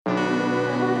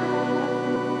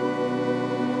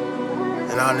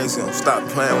And y'all niggas gonna stop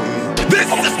playing with me. This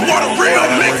is what a real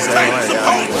mixtape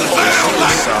supposed to sound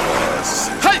like.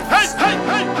 Hey.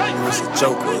 It's a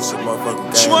joke, it's a motherfucking game.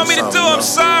 What you want me to do? I'm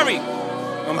sorry.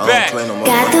 I'm back.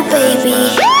 Got the baby.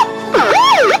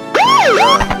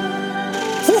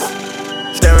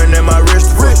 Staring at my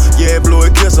wrist, yeah, blew a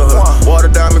kiss of her. Water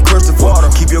diamond Christopher,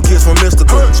 keep your kiss from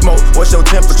mystical. Smoke, what's your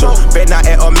temperature? Bet not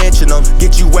at or mention them.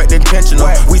 Get you wet intentional.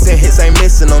 We send hits, ain't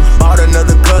missing them. Bought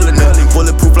another color now,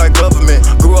 bulletproof like government.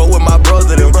 Grew up with my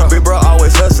brother, them. Big bro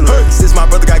always hustling. Since my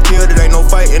brother got killed, it ain't no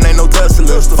fighting, ain't no tussling.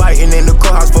 Fighting in the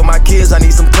courthouse for my kids, I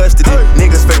need some custody.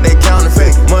 Niggas fake, they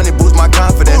counterfeit. Money boosts my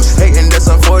confidence. Hating, that's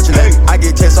unfortunate. I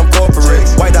get checks, I'm corporate.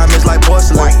 White diamonds like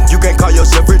porcelain. You can't call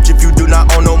yourself rich if you do not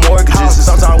own no mortgages.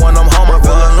 Sometimes when I'm home, I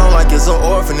feel alone like it's an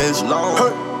orphanage.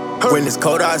 When it's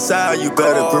cold outside, you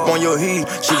better grip on your heat.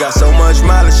 She got so much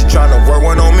mileage, she tryna work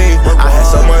one on me. I had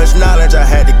so much knowledge, I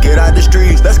had to get out the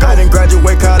streets. I didn't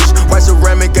graduate college, white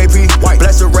ceramic AP, black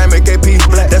ceramic AP,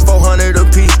 that's 400 a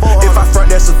piece. If I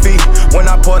front, that's a fee. When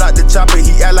I pulled out the chopper,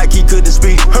 he act like he couldn't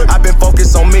speak. I been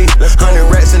focused on me, 100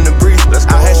 rats in the brief.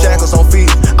 I had shackles on feet,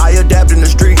 I adapt in the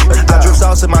street. I drip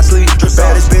sauce in my sleep,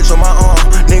 baddest bitch on my arm.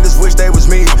 Niggas wish they was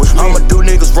me, I'ma do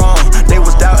niggas wrong. They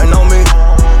was doubting on me.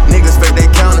 Niggas fake, they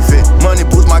counterfeit. Money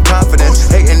boosts my confidence.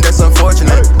 Hating, that's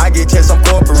unfortunate. I get checks, I'm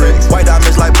corporate. White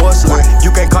diamonds like porcelain.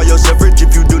 You can't call yourself rich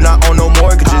if you do not own no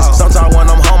mortgages. Sometimes when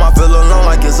I'm home, I feel alone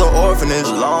like it's an orphanage.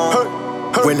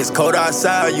 When it's cold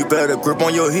outside, you better grip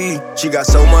on your heat. She got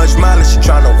so much mileage, she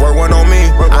tryna work one on me.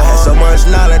 I had so much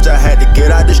knowledge, I had to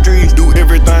get out the streets. Do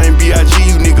everything B.I.G.,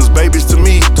 you niggas babies to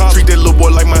me. Treat that little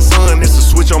boy like my son, it's a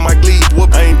switch on my glee.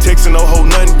 I ain't texting no hoe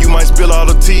nothing, you might spill all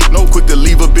the tea. No quick to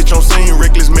leave a bitch on scene,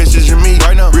 reckless messaging me.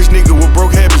 Right now, rich nigga with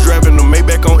broke habits, driving the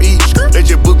Maybach on E. They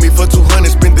just booked me for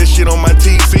 200, spent that shit on my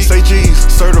teeth. Say cheese,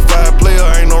 certified player,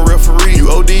 I ain't no referee.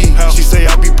 You OD, she say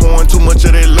I be pouring too much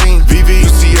of that lean. VV, you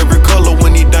see every color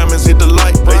when these diamonds hit the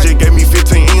light. They just gave me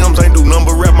 15 M's, ain't do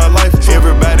number rap my life.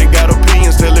 Everybody got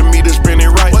opinions telling me to spend it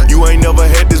right. You ain't never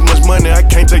had this much money, I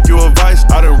can't take your advice.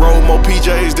 I done roll more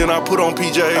PJs than I put on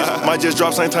PJs. Might just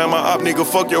drop same time I op, nigga,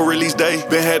 fuck your release day.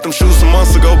 Been had them shoes some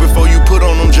months ago before you put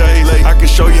on them J's. I can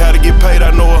show you how to get paid,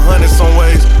 I know 100 some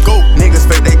ways. Go! Niggas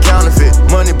fake, they counterfeit.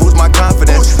 Money boosts my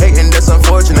confidence. Hating, that's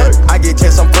unfortunate. I get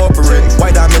checks, I'm corporate.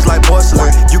 White diamonds like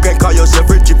porcelain. You can't call yourself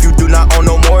rich if you do not own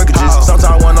no mortgages.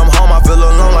 Sometimes when I'm home, I feel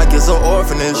alone like it's an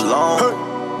orphanage.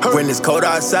 When it's cold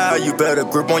outside, you better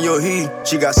grip on your heat.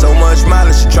 She got so much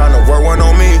mileage, she tryna work one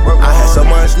on me. I had so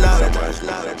much knowledge.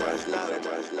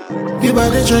 You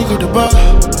bout to drink at the bar.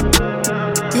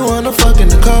 You wanna fuck in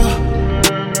the car.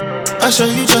 I show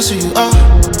you just who you are.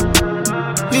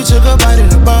 You took a bite of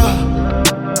the bar.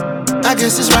 I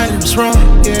guess it's right and it's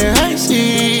wrong. Yeah, I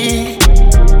see.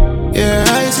 Yeah,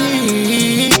 I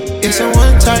see. It's a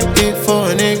one type hit for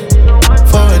a nigga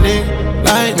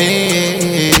like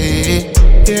me.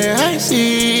 Yeah, I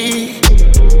see.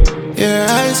 Yeah,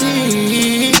 I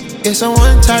see. It's a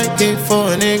one type hit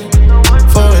for a nigga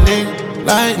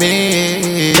like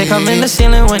me. They come in the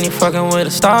ceiling when you fucking with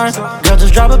a star. Girl,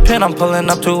 just drop a pin, I'm pulling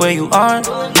up to where you are.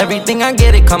 Everything I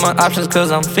get, it come on options cause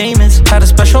I'm famous. Had a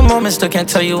special moment, still can't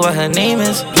tell you what her name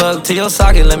is. Plug to your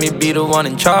socket, let me be the one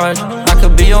in charge. I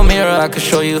could be your mirror, I could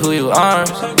show you who you are.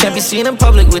 Can't be seen in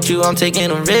public with you, I'm taking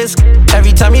a risk.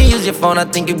 Every time you use your phone, I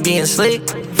think you're being slick.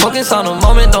 Focus on the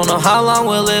moment, don't know how long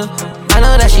we'll live. I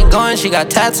know that she going, she got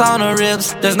tats on her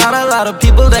ribs. There's not a lot of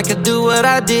people that could do what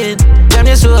I did. Damn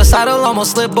near suicidal,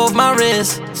 almost slipped both my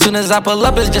wrists. Soon as I pull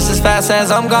up, it's just as fast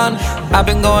as I'm gone. I've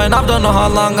been going off, don't know how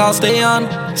long I'll stay on.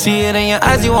 See it in your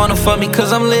eyes, you wanna fuck me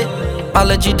cause I'm lit. I'll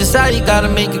let you decide, you gotta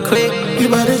make it quick. You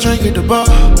bout to drink at the bar.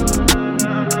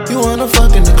 You wanna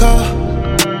fuck in the car.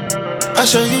 I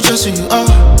show you just who you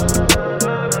are.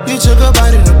 You took a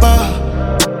bite of the bar.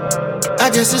 I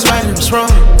guess it's right and it's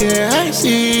wrong. Yeah, I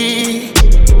see.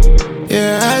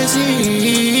 Yeah, I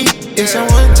see. It's a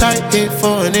one type hit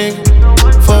for a nigga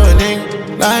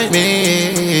like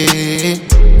me.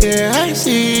 Yeah, I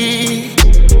see.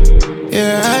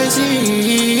 Yeah, I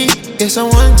see. It's a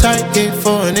one type hit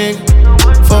for a nigga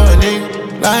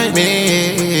like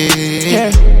me.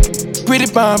 Yeah.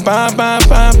 Pretty bomb.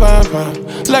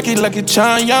 Lucky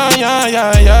charm,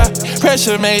 yeah.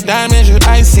 Pressure made diamonds with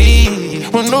icy.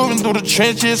 Maneuvering through the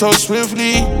trenches so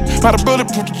swiftly. By the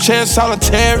bulletproof the chest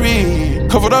solitary.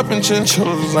 Covered up in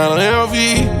chinchillas on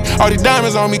LV. All these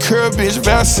diamonds on me, curb bitch,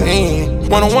 Vaseline.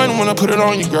 One-on-one when I put it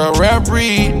on you, girl, rap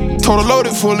breed. Total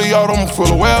loaded fully auto, I'm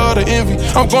full of well the envy.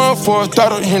 I'm going for a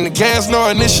throttle, hitting the gas, no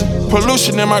ignition.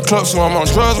 Pollution in my club, so I'm on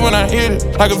drugs when I hit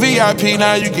it. Like a VIP,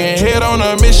 now you can head on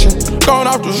a mission. Going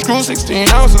off the screw, 16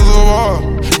 ounces of water.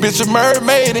 Bitch a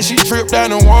mermaid and she tripped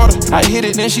down in water. I hit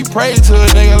it, then she prayed to a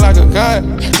nigga like a god.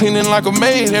 Cleaning like a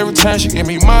maid every time she give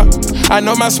me mop. I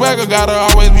know my swagger gotta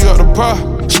always be up to par.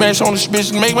 Smash on this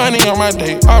bitch and make money on my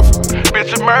day off.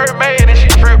 Bitch a mermaid and she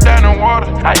tripped down in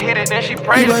water. I hit it, then she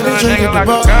prayed to a nigga like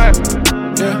a god.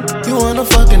 Yeah, you wanna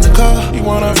fuck in the car. You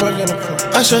wanna fuck in the car.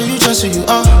 I show you just who you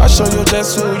are. I show you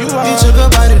just who you are. You took a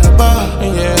bite at the bar.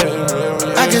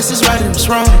 Yeah. I guess it's right and it's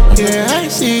wrong. Yeah, I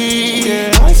see.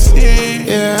 Yeah, I see.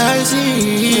 Yeah, I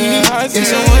see. Yeah, I see.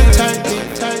 It's a one time.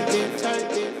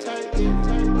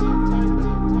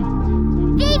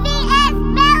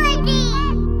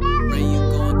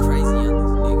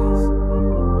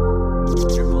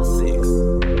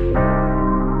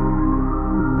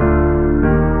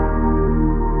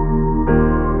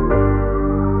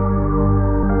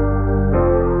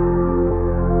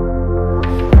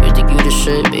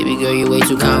 Baby girl, you way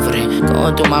too confident.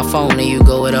 Going through my phone, and you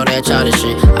go with all that childish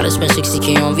shit. I done spent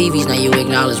 60K on VVs, now you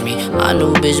acknowledge me. My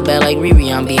new bitch bad like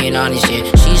Riri, I'm being honest, yeah.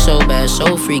 She so bad,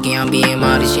 so freaky, I'm being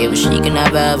modest, yeah. But she can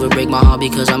never ever break my heart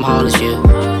because I'm heartless, yeah.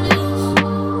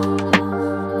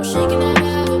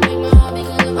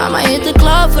 I might hit the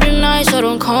club for the night, so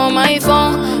don't call my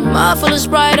phone. Mouth full of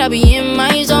Sprite, I be in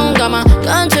my zone. Got my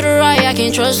gun to the right, I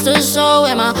can't trust a soul.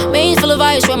 And my veins full of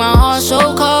ice, where my heart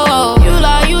so cold. You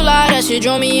lie, that shit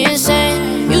drove me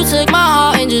insane. You took my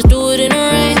heart and just threw it in the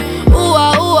rain. Ooh,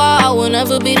 I will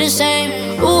never be the same.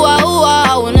 Ooh,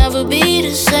 I will never be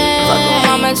the same. Fuck with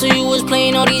my mental, you was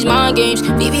playing all these mind games.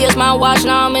 VVS my watch,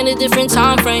 now I'm in a different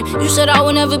time frame. You said I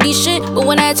would never be shit, but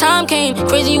when that time came,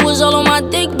 crazy was all on my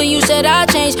dick, but you said I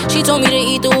changed. She told me to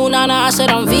eat the unana, I said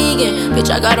I'm vegan. Bitch,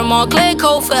 I got them all clear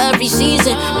coat for every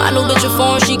season. My new bitch a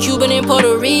foreign, she Cuban and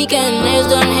Puerto Rican. Nails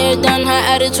done, hair done, her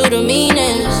attitude the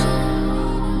meanest.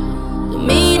 The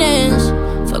meanest.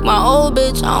 Fuck my old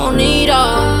bitch, I don't need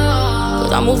her.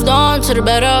 I moved on to the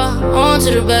better, on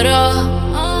to the better.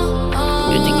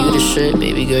 You think you the shit,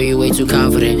 baby girl, you way too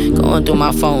confident. Going through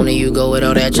my phone and you go with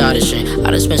all that childish shit.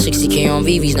 I done spent 60K on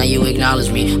VVs, now you acknowledge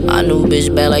me. My new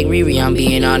bitch bad like Riri, I'm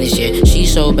being honest, yeah. She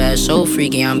so bad, so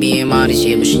freaky, I'm being modest,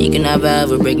 yeah. But she can never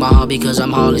ever break my heart because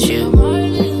I'm heartless, yeah.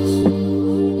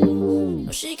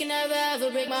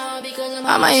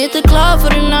 I might hit the club for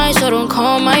the night, so don't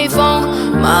call my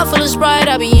phone. Mouth full of Sprite,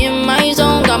 I be in my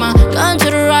zone. Got my gun to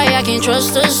the right, I can't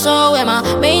trust a soul. And my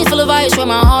veins full of ice, where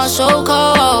my heart so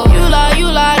cold. You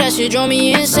lie, that shit drove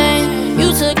me insane.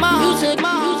 You took my heart.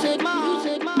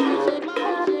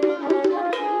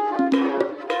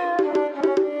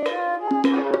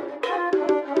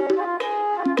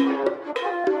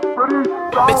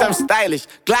 Bitch, I'm stylish.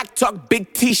 Glock talk,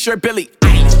 big t-shirt, Billy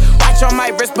Eilish. Watch on my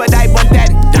wrist, but I want that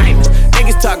diamond.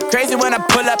 Niggas talk crazy when I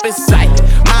pull up in sight.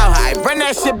 Mile high, run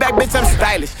that shit back, bitch, I'm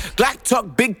stylish. Glock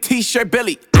talk, big t-shirt,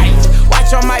 Billy Eilish.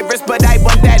 Watch on my wrist, but I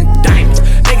want that diamond.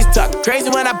 Niggas talk crazy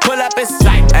when I pull up in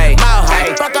sight. Mile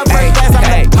high, fuck up first class,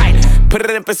 I'm the pilot. Put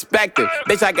it in perspective,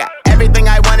 bitch, I got everything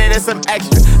I wanted and some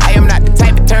extra. I am not the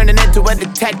type of turning into a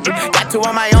detective. Got two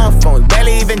on my own phone,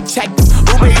 barely even checked them.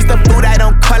 Uber eats the food, I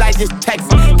don't call, I just text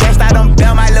it. Cashed out on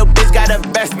bail, my little bitch got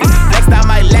invested. Next out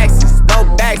my Lexus, no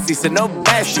backseat, so no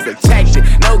besties. I checked it,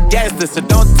 no guest list, so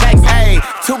don't text. Hey,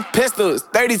 2 pistols,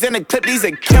 30s in the clip, these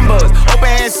are Kimbos. Open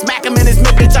hand, smack him in his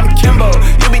mid, bitch, I'm Kimbo.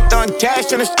 You be throwing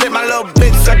cash on the strip, my little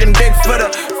bitch sucking dick for the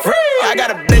free. I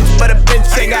got a bitch, but a bitch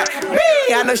ain't got me.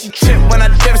 I know she trip when I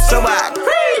dip, so I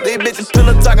agree. These bitches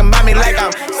pillow talking about me like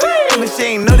I'm slim. But she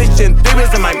ain't know this shit in 3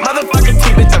 weeks in my motherfucking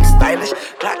teeth, bitch, I'm stylish.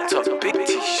 Black top, big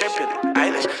t-shirt, Billie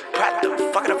Eilish. Pride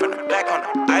the fucking up in the back on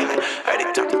the island. Heard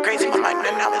they talking crazy, my mind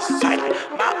and now it's silent.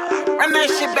 Run that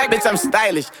shit back, bitch, I'm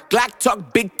stylish. Glock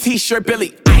talk, big t-shirt,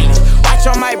 Billie Eilish. Watch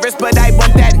on my wrist, but I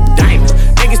want that diamond.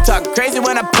 Niggas talk crazy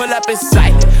when I pull up in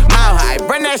sight. Mile high,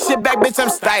 run that shit back, bitch, I'm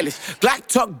stylish. Glock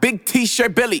talk, big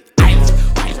t-shirt, Billie Eilish.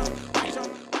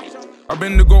 I've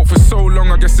been the GOAT for so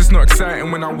long, I guess it's not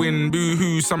exciting when I win.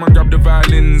 Boo-hoo, someone grab the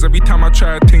violins. Every time I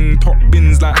try a ting, top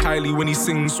bins like Hailey when he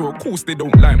sings. So of course they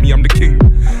don't like me, I'm the king.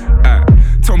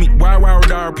 Tell me, why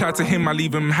would I reply to him? I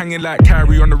leave him hanging like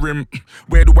Kyrie on the rim.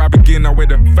 Where do I begin? I wear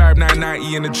the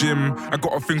 5990 in the gym. I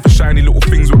got a thing for shiny little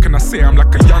things, what can I say? I'm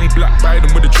like a young black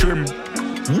Biden with a trim.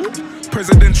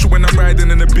 Presidential when I'm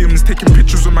riding in the bims. Taking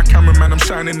pictures with my cameraman, I'm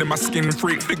shining in my skin.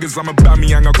 Freak figures, I'm a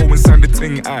bammy and I go and sign the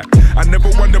ting. I never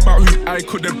wonder about who I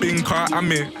could have been, car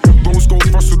I'm it. Rose gold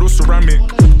frosted or ceramic.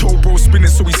 Told bro spin it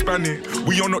so we span it.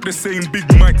 We are not the same, big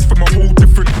mics from a whole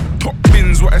different top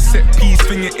bins. What a set piece,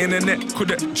 thing it internet.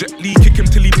 Could have Jet Li kick him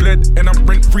till he bled. And I'm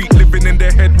rent free living in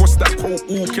their head. What's that quote?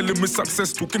 All killing with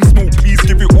success. Talking smoke, please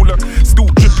give it all up. Still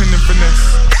dripping in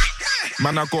finesse.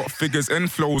 Man, I got figures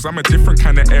and flows. I'm a different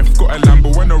kind of F. Got a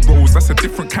Lambo and a Rose. That's a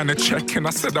different kind of check. And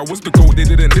I said I was the GOAT. They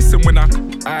didn't listen when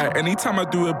anytime I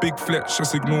do a big flex,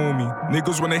 just ignore me.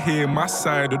 Niggas wanna hear my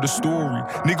side of the story.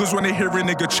 Niggas wanna hear a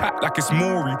nigga chat like it's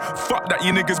Maury. Fuck that,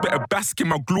 you niggas better bask in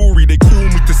my glory. They call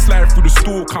me to slide through the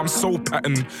stalk. I'm so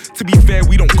patterned. To be fair,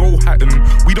 we don't go hatting.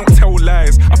 We don't tell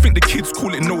lies. I think the kids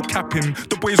call it no capping.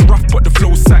 The boy's rough, but the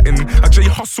flow's satin. I J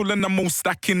hustle and I'm all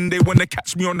stacking. They wanna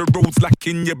catch me on the roads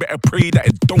lacking. You better pray that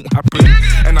it don't happen.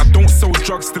 And I don't sell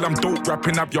drugs, still I'm dope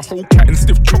rapping. Have your whole cat and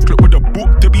stiff chocolate with a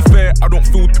book. To be fair, I don't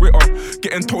feel Twitter.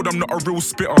 Getting told I'm not a real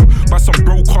spitter by some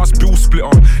broadcast bill splitter.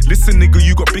 Listen nigga,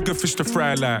 you got bigger fish to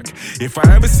fry like. If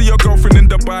I ever see your girlfriend in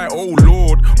Dubai, oh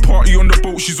lord. Party on the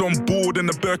boat, she's on board. And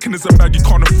the Birkin is a bag you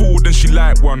can't afford, and she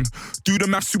like one. Do the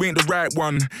maths, you ain't the right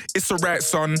one. It's alright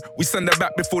son, we send her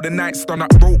back before the night's done. I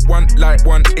wrote one, like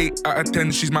one, 8 out of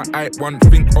 10, she's my hype one.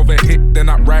 Think of a hit, then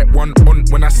I write one on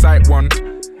when I sight one.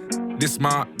 This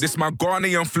my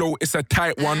Ghanaian flow, it's a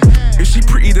tight one. If she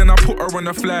pretty, then I put her on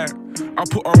a flight. I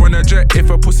put her on a jet if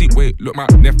her pussy. Wait, look, my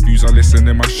nephews are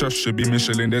listening. My chef should be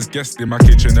Michelin. There's guests in my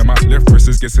kitchen and my left wrist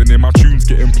is guessing in. My tunes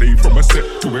getting played from a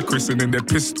set to a christening. They're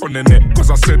pissed on the net,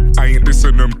 cause I said I ain't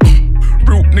dissing them.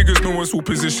 Real niggas know us all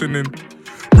positioning.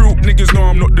 Real niggas know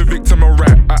I'm not the victim,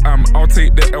 alright, I am. I'll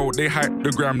take the L, they hype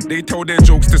the gram. They tell their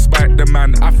jokes despite the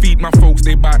man. I feed my folks,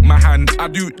 they bite my hand. I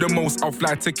do the most, I'll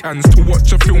fly to Cannes to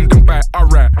watch a film, then bite,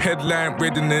 alright. Headline,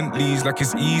 redundant leads like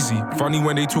it's easy. Funny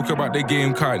when they talk about the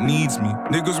game, car it needs me.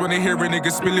 Niggas when they hear a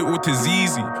nigga spill it all to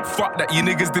easy. Fuck that, you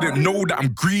niggas didn't know that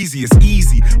I'm greasy, it's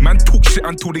easy. Man talk shit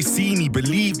until they see me,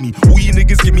 believe me. All you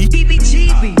niggas give me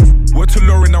heebie-jeebies. Word to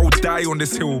Lauren, I will die on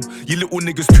this hill. You little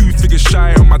niggas 2 figures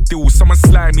shy on my deal. Someone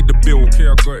slide me the bill. Okay,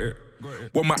 I got it.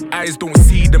 What my eyes don't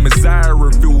see, the Messiah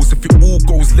reveals. If it all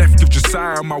goes left, give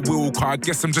Josiah my will. Cause I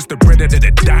guess I'm just a brother that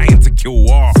they're dying to kill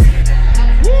off.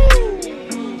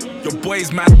 Your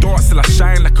boy's mad dark, still I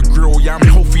shine like a grill. Yeah, I'm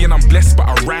healthy and I'm blessed, but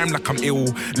I rhyme like I'm ill.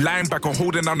 Linebacker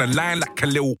holding down the line like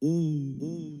Khalil.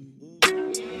 Ooh.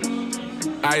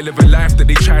 I live a life that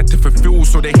they tried to fulfill,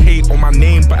 so they hate on my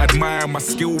name but admire my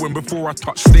skill. And before I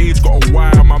touch stage, gotta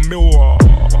wire my mill.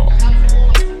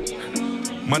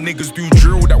 My niggas do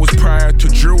drill, that was prior to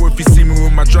drill. If you see me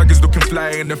with my draggers looking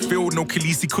fly in the field, no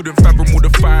Khaleesi couldn't fathom all the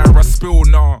fire I spill,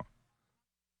 nah.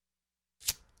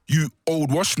 You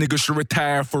old wash niggas should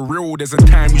retire for real. There's a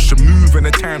time you should move and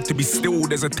a time to be still.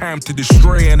 There's a time to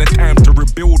destroy and a time to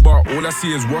rebuild. But all I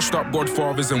see is washed up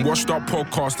godfathers and washed up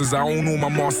podcasters. I own all my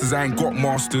masters, I ain't got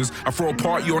masters. I throw a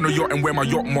party on a yacht and wear my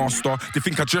yacht master. They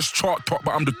think I just chart top,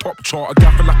 but I'm the top chart. A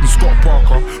gaffer like me Scott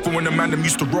Parker. For when the man them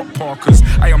used to rock Parkers.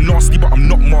 I am nasty, but I'm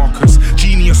not Marcus.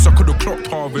 Genius, I could've clocked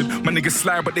Harvard. My niggas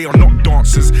slide, but they are not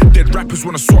dancers. Dead rappers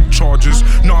wanna swap charges.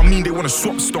 No, I mean they wanna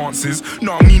swap stances.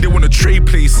 No, I mean they wanna trade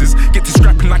places. Get to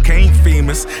scrapping like I ain't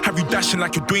famous. Have you dashing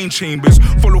like you're Dwayne Chambers.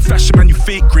 Follow fashion, man, you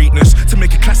fake greatness. To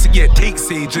make a classic, yeah, it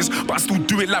takes ages. But I still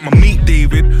do it like my mate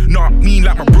David. Not me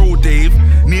like my bro Dave.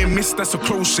 Near miss, that's a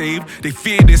close shave. They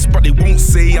fear this, but they won't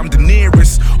say I'm the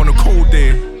nearest on a cold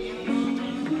day.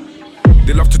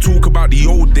 They love to talk about the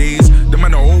old days. The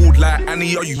man are old like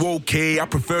Annie, are you okay? I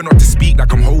prefer not to speak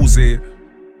like I'm Jose.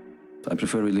 I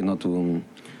prefer really not to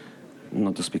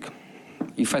speak.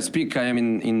 If I speak, I am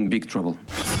in big trouble.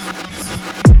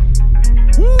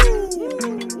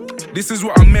 This is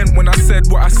what I meant when I said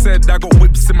what I said. I got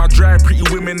whips in my drive, pretty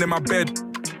women in my bed.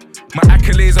 My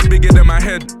accolades are bigger than my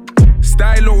head.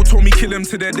 Stylo told me kill him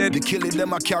till they're dead. The killing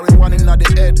them, I carry one in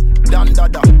the head. Dan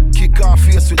dada, kick off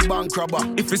face with bank robber.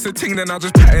 If it's a ting, then I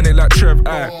just pattern it like Trev.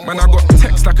 Aye. Man, I got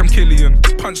text like I'm Killian,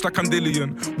 punch like I'm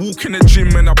Dillian. Walk in the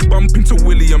gym and I bump into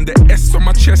William. The S on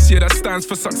my chest, yeah, that stands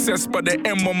for success. But the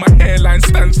M on my hairline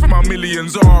stands for my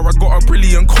millions. I got a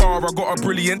brilliant car, I got a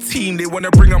brilliant team. They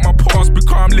wanna bring up my past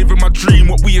because I'm living my dream.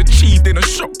 What we achieved in a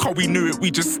shock, cause we knew it.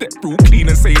 We just stepped real clean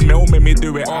and say, Mel, made me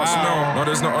do it. No,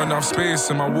 there's not enough space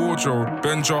in my wardrobe.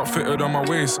 Ben drop fitted on my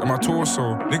waist and my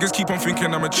torso. Niggas keep on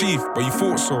thinking I'm a chief, but you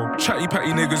thought so. Chatty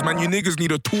patty niggas, man, you niggas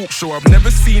need a talk show. I've never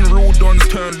seen real dons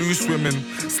turn loose women.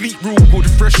 Sleep real good,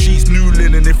 fresh sheets, new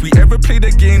linen. If we ever played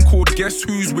a game called Guess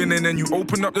Who's Winning and you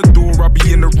open up the door, I'll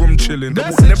be in the room chilling. There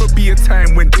will never be a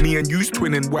time when me and you's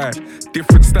twinning. Why?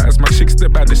 Different status, my chick's the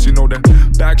baddest, you know that.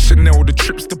 Bag Chanel, the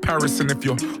trips to Paris. And if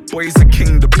your boy's a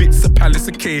king, the bits a palace,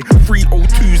 okay.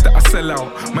 302s that I sell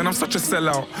out. Man, I'm such a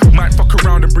sellout. Might fuck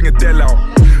around and bring a dead bell out.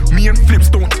 Me and Flips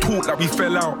don't talk like we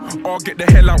fell out. I'll get the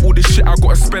hell out, all this shit I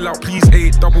gotta spell out. Please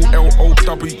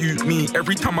A-double-L-O-W me.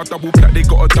 Every time I double black, they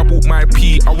gotta double my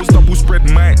P. I was double spread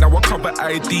mine, now I cover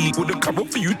ID. Would've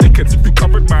covered for you tickets if you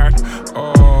covered mine.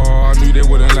 Oh, I knew they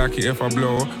wouldn't like it if I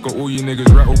blow. Got all you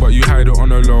niggas rattled, but you hide it on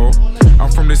the low. I'm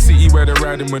from the city where they're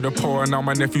riding with the poor. Now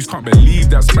my nephews can't believe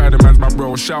that Spider-Man's my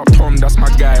bro. Shout Tom, that's my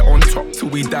guy, on top till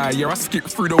we die. Yeah, I skip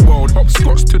through the world,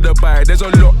 hopscotch to Dubai. There's a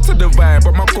lot to divide,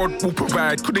 but my God will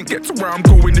provide. Couldn't get to where I'm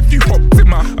going if you hopped in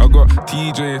my... I got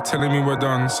TJ telling me we're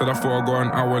done, said I thought I got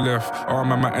an hour left. Oh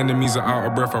man, my enemies are out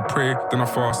of breath. I pray, then I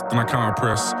fast, then I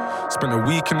counter-press. Spent a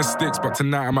week in the sticks, but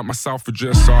tonight I'm at my South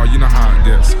address. So you know how it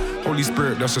gets. Holy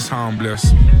Spirit, that's just how I'm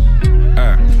blessed.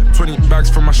 20 bags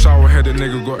from my shower head, a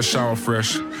nigga got a shower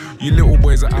fresh. You little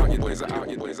boys are out, you boys are out,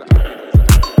 you boys are out.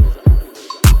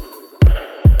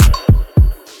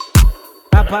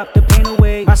 I pop the pain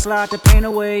away, I slide the pain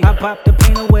away. I pop the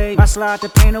pain away, I slide the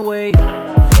pain away.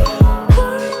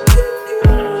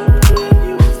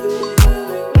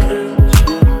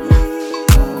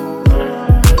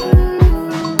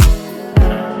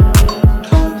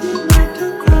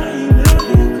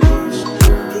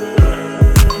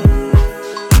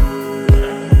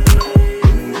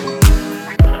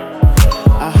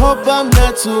 Hope I'm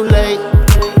not too late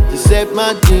to set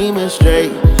my demons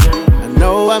straight. I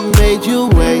know I made you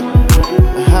wait,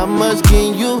 but how much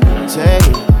can you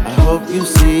take? I hope you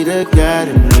see the God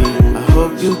in me. I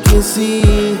hope you can see,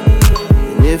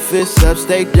 and if it's up,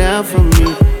 stay down for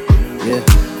me. Yeah.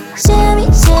 Shimmy,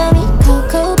 shimmy,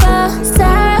 cocoa bar,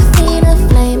 Serafina,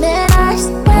 flaming eyes.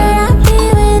 Where I be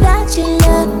without you,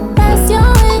 love? That's your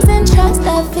wings and trust.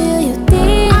 I feel you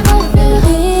deep.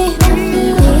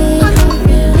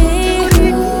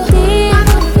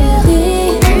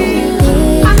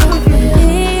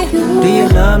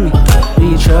 Love me? Do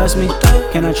you trust me?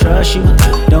 Can I trust you?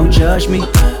 Don't judge me.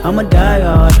 I'ma die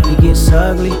hard, it gets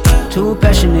ugly. Too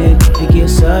passionate, it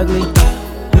gets ugly.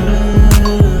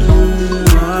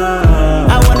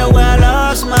 I wonder where I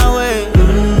lost my way.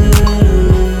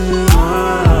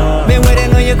 Been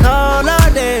waiting on your call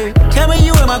all day. Tell me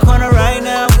you in my corner right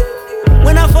now.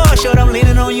 When I fall short, I'm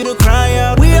leaning on you to cry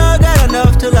out. We all got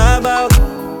enough to lie about.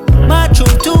 My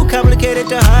truth too complicated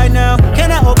to hide now.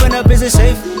 Can I open up? Is it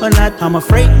safe or not? I'm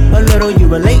afraid a little you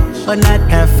relate or not.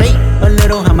 Have faith a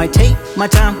little. I might take my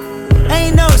time.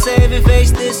 Ain't no saving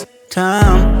face this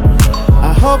time.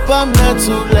 I hope I'm not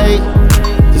too late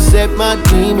to set my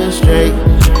demons straight.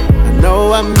 I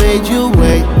know I made you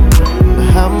wait, but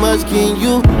how much can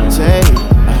you take?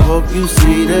 I hope you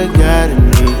see the God in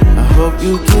me. I hope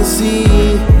you can see,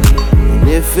 and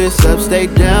if it's up, stay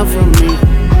down for me.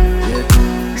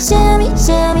 Shimmy,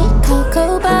 shimmy,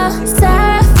 cocoa bar,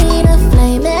 Serafina,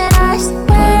 flaming eyes.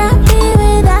 Where I be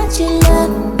without you,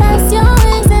 love? That's your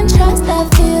wings and trust. I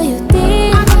feel you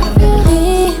deep.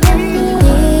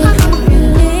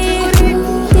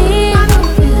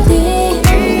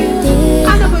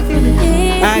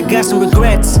 I got some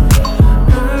regrets,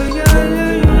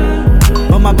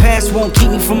 but my past won't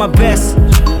keep me from my best.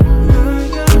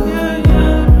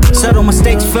 Subtle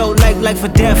mistakes felt like life or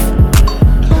death.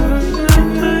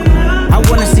 I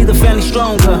wanna see the family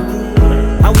stronger.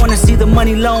 I wanna see the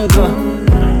money longer.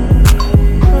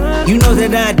 You know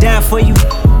that I'd die for you.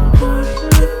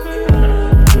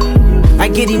 I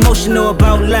get emotional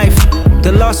about life.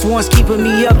 The lost ones keeping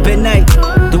me up at night.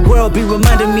 The world be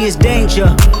reminding me it's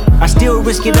danger. I still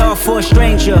risk it all for a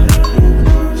stranger.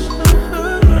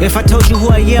 If I told you who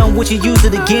I am, would you use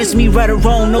it against me? Right or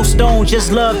wrong, no stone,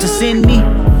 just love to send me.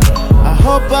 I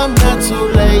hope I'm not too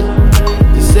late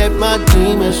to set my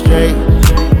demons straight.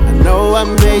 I know I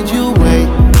made you wait,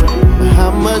 but how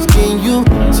much can you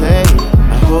take?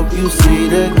 I hope you see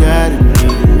the God in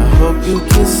me. I hope you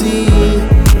can see,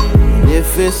 and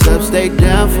if it's up, stay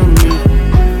down for me.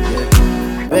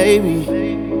 Yeah. Baby,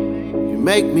 you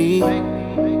make me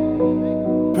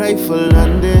pray for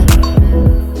London.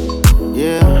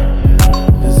 Yeah,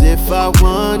 'cause if I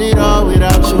want it all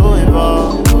without you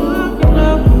involved,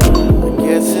 I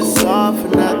guess it's all for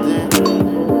nothing.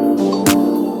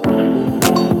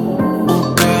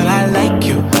 Like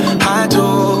you, I do.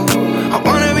 I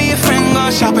wanna be a friend, go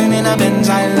shopping in a Benz.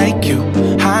 I like you,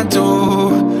 I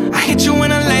do. I hit you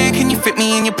in a leg, can you fit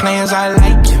me in your plans? I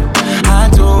like you, I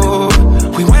do.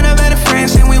 We went up better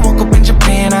friends and we woke up in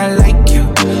Japan. I like you,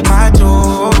 I do.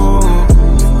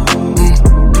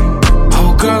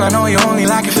 Oh girl, I know you only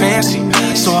like it fancy,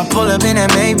 so I pull up in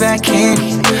that Maybach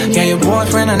candy. Yeah, your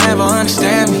boyfriend will never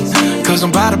understand me, 'cause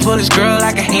I'm about to pull this girl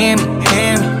like a hammy.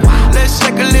 Let's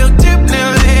take a little dip,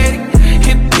 little lady.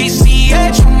 Hit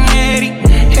PCH from Eddie.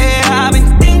 Yeah, I've been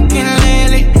thinking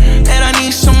lately that I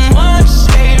need someone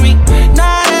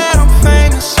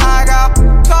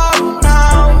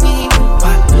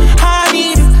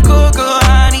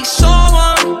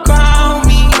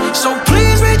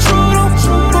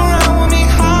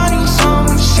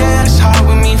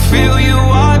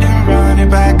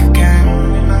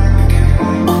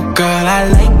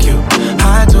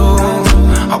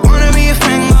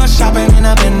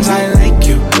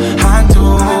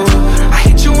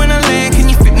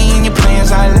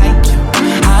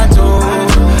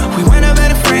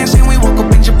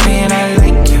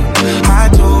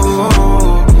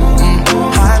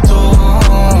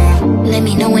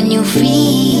you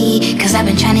free. Cause I've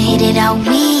been trying to hit it all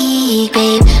week,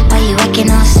 babe. Why you acting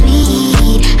all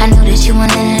sweet? I know that you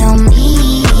want a little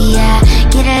me. Yeah,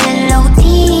 get a little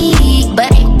deep,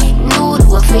 but ain't new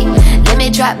to a freak. Let me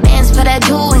drop bands for that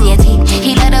jewel in your teeth.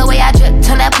 He let the way I drip,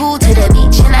 turn that pool to the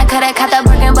beach. And I coulda caught the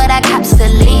burger, but I cops the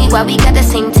lead. Why we got the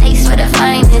same taste for the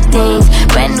finer things.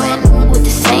 Brand new with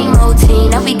the same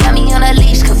routine. Now we got me on a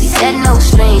leash, cause we said no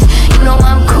strings. You know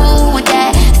I'm cool with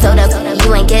that. So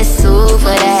you ain't get sued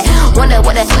for that. Wonder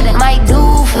what I might do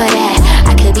for that.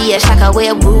 I could be a shocker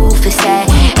where roof is at.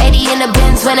 80 in the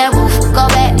Benz when that roof go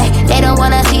back. They don't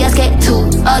wanna see us get too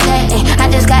okay. I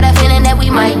just got a feeling that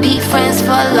we might be friends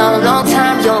for a long, long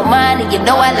time. You don't mind, and you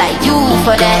know I like you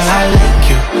for that. Girl, I like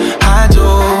you, I do.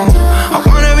 I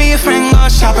wanna be a friend, go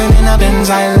shopping in the Benz.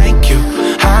 I like you,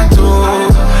 I do.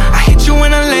 I hit you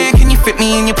in a leg, can you fit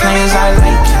me in your plans? I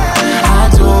like you, I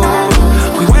do.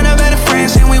 We went up better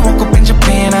friends and we woke up in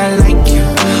Japan. I like you,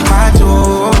 I do,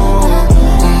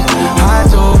 I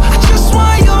do. I just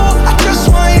want you, I just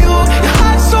want you. Your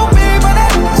heart's so big, but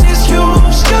that is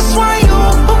huge. Just want you,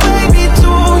 oh baby too.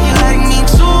 You like me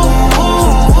too,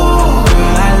 girl.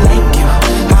 I like you,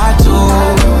 I do.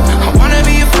 I wanna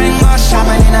be a friend, go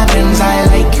shopping in a Benz. I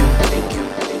like you.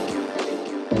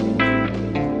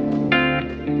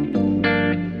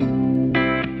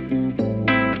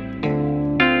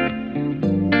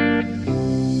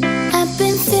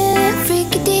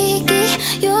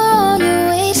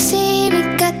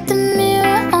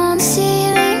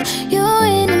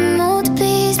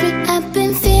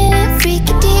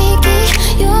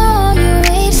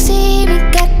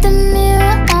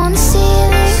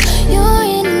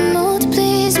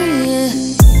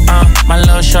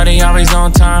 Shorty always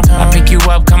on time. I pick you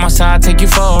up, come outside, take you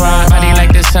for a ride. Body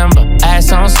like December,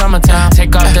 ass on summertime.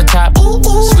 Take off the top,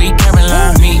 sweet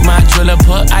Caroline. Meet my jeweler,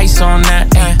 put ice on that.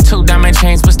 2 diamond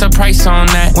chains, what's the price on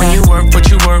that? When you work,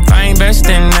 what you work, I invest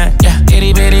in that. Yeah,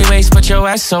 itty bitty waist, but your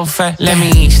ass so fat. Let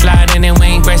me slide in and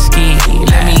Wayne Gretzky.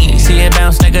 Let me see it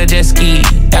bounce like a jet ski.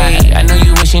 Ay, I know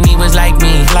you wishing he was like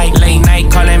me. Like late night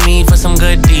calling me for some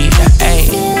good deed. Ay.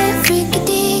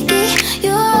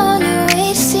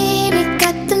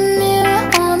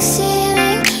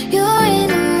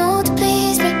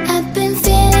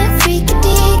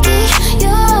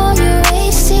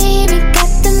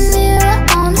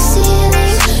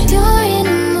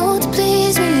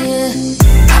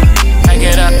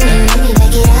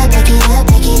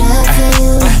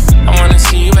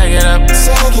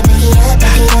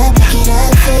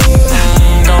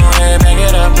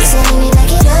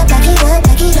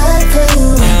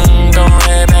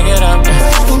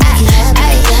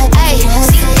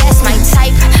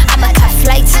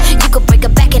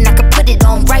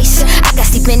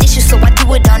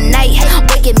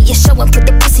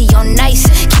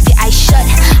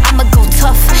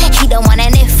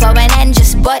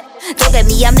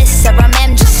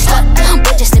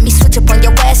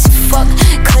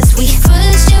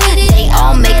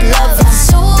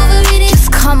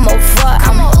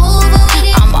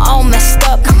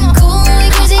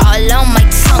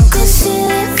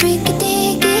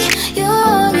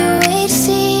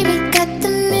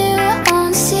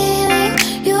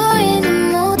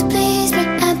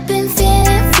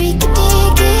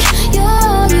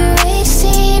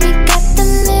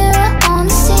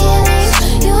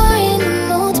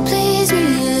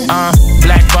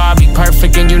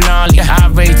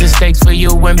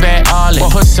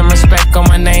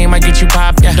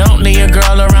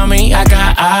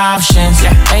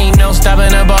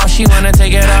 She wanna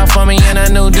take it off for me in a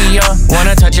new Dior.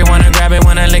 Wanna touch it, wanna grab it,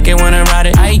 wanna lick it, wanna ride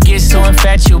it. I get so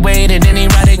infatuated and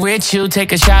erotic with you.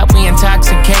 Take a shot, we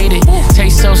intoxicated.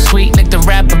 Taste so sweet like the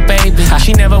rapper, baby.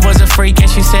 She never was a freak and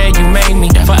she said you made me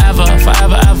forever,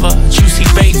 forever, ever. Juicy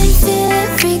baby.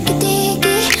 Freaky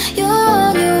deaky, you're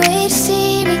on your way to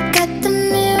see me. Got the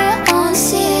mirror on the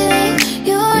ceiling.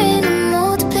 You're in the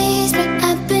mood to please me.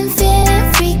 I've been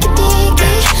feeling freaky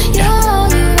deaky. You're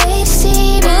on your way to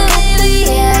see me. Got the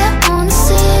mirror on the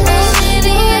ceiling.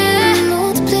 You're in the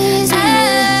mood to please me.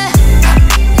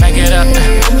 Back it up.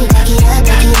 Let me back it up,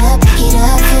 back it up, back it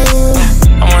up for you.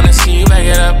 I wanna see you back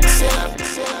it up.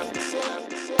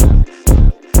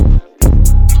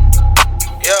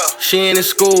 She ain't in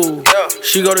school,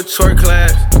 she go to twerk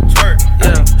class.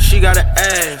 Yeah, she got an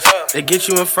ass that get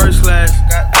you in first class.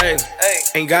 Ay,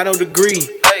 ain't got no degree,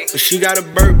 but she got a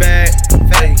bird bag.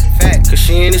 Cause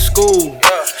she ain't in school,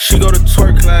 she go to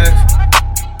twerk class.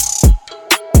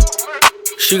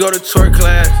 She go to twerk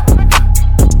class.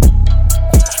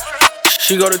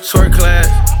 She go to twerk class.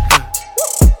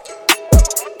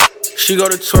 She go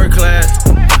to twerk class.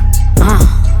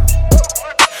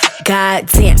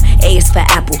 Goddamn, A is for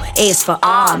apple, A is for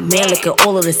man, look at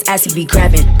all of this ass he be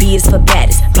grabbing. B is for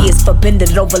baddest, B is for bend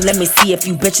it over, let me see if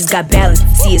you bitches got balance.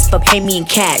 C is for pay me in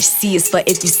cash, C is for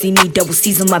if you see me, double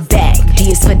C's on my bag.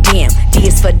 D is for damn, D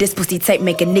is for this pussy type,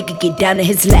 make a nigga get down to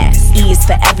his last. E is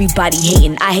for everybody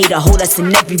hating, I hate a hole that's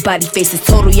in everybody faces.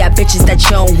 Total, yeah, bitches that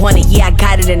you don't want it, yeah, I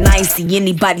got it and I ain't see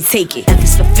anybody take it. F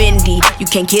is for Fendi, you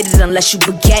can't get it unless you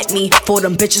beget me. For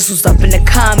them bitches who's up in the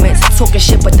comments, talking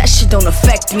shit, but that shit don't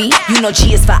affect me. You know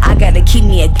G is for I gotta keep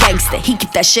me a gangster, he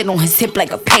keep that shit on his hip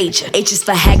like a pager. H is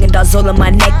for Haagen-Dazs all on my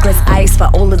necklace, I is for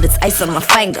all of this ice on my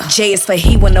finger. J is for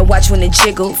he wanna watch when it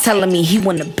jiggle, telling me he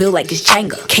wanna build like it's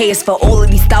Jenga. K is for all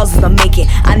of these thousands I'm making,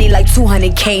 I need like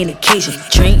 200K in occasion.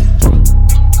 Dream.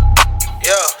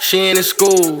 Yeah, she ain't in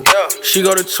school. Yeah, she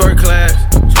go to twerk class.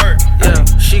 Twerk.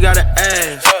 Yeah, she got an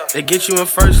ass. Yeah. They get you in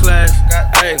first class.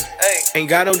 Hey, ain't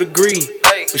got no degree,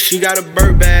 but she got a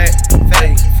bird bag.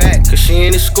 Fact, cause she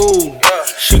ain't in school. Yeah.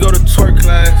 She go to twerk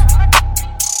class.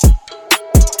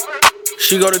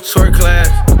 She go to twerk class.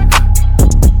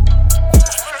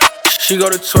 She go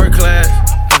to twerk class.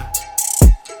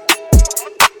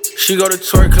 She go to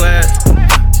twerk class.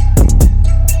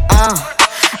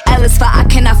 L is for I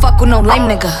cannot fuck with no lame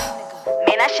nigga.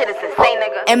 Man, that shit is insane,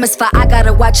 nigga. M is for I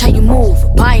gotta watch how you move.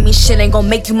 Buying me shit ain't gon'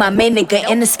 make you my main nigga.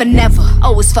 N is for never.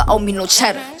 O is for owe me no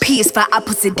cheddar. P is for I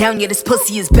puts it down, yeah, this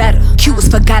pussy is better. Q is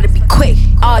for gotta be quick.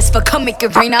 R is for come make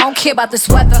it rain, I don't care about this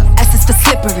weather. S is for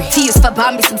slippery. T is for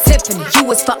buy me some Tiffany.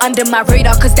 U is for under my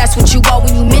radar, cause that's what you are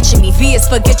when you mention me. V is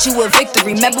for get you a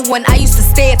victory. Remember when I used to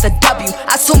stay at the W?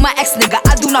 I told my ex nigga,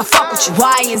 I do not fuck with you.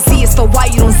 Y and Z is for why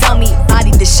you don't tell me.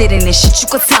 Body the shit in this shit, you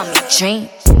could tell me. Dream.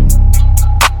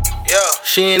 Yeah,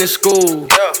 she ain't in school.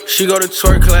 Yeah, she go to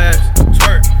twerk class.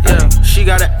 Twerk. Yeah, she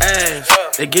got an ass.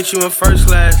 Yeah. They get you in first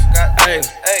class. Hey,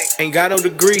 ain't got no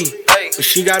degree, but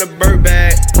she got a bird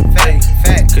bag.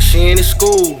 Fact, cause she ain't in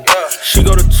school. Yeah, she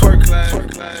go to twerk class.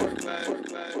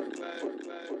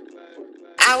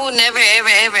 I will never,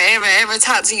 ever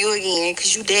talk to you again,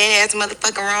 cause you dead ass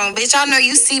motherfucking wrong. Bitch, I know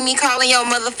you see me calling your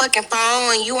motherfucking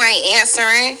phone and you ain't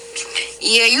answering.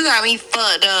 Yeah, you got me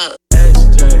fucked up.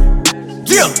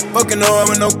 Yeah, fucking on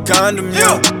with no condom,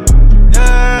 yeah.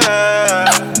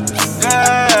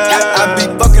 I be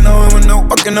fucking on with no,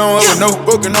 fucking on with no,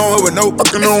 fucking on with no,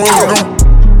 fucking on with no.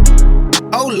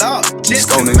 Oh Lord, just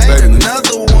gonna make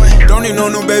another one. Don't need no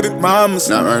new baby mamas.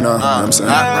 Not right now, you know what I'm saying?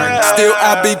 Still,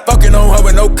 I be fucking on her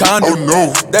with no condom. Oh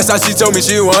no, that's how she told me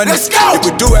she wanted. Let's go. If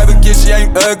we do have a kid, she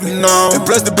ain't ugly, no. And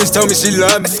plus the bitch told me she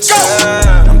love me. Let's go.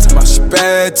 I'm talking about she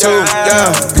bad too,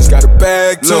 yeah. Bitch got a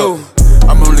bag too.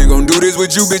 I'm only gon' do this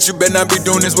with you, bitch. You better not be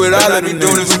doing this with all of me.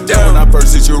 Doing this with them. When I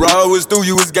first hit you raw, was through.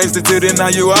 You was gangsta till then, now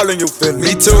you all in your feelings.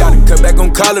 Me too. Gotta cut back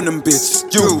on calling them bitches.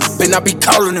 You better not be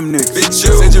calling them niggas. Bitch,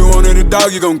 you said you wanted a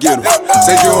dog, you gon' get him.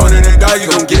 Said you wanted a dog, you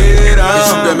gon' get him. Bitch,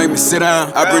 you better make me sit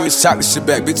down. I bring this chocolate shit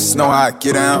back, bitches know how I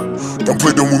get down. Don't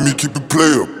play them with me, keep it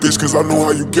player, bitch, cause I know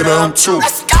how you get down too.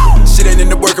 Let's go. Shit ain't in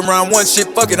the working round one,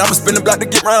 shit, fuck it, I'ma spin the block to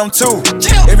get round two.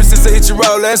 Ever since I hit you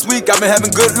raw last week, I've been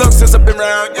having good luck since I've been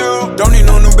around you. Don't need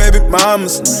no new baby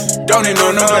mamas, don't need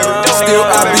no new baby. Still,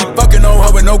 I be fucking on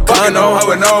her with no condom.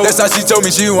 That's how she told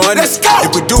me she wanted. Let's go.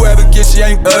 If we do have a kid, she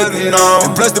ain't ugly, no.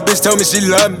 And plus the bitch told me she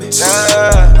love me.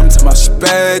 I'm talking about she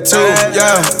bad too,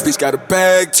 yeah. Bitch got a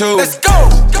bag too. Let's go.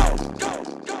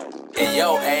 Hey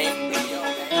yo, aim.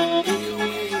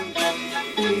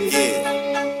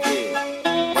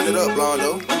 Run it up,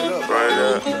 Blondo. Right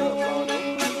up.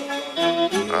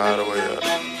 All the way up.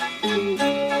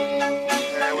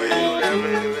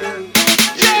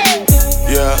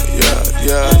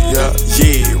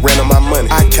 Yeah, ran on my money.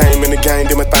 I came in the game,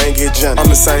 did my thing, get jumped. I'm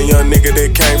the same young nigga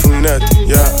that came from nothing.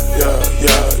 Yeah.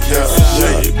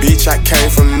 Bitch, I came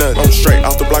from nothing. I'm straight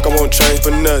off the block, I won't change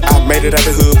for nothing. I made it out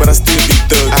the hood, but I still be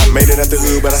thug. I made it out the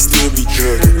hood, but I still be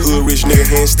drug. Hood rich nigga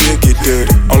hands still get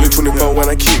dirty. Only 24 when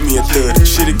I keep me a 30.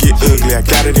 Shit'll get ugly, I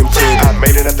got it in plug. I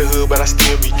made it out the hood, but I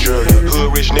still be drug.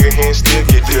 Hood rich nigga hands still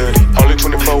get dirty. Only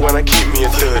 24 when I keep me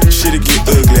a 30. Shit'll get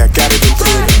ugly, I got it in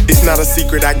plug. It's not a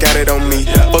secret, I got it on me.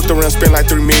 Fucked around, spent like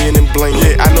 3 million in bling.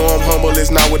 Yeah, I know I'm humble,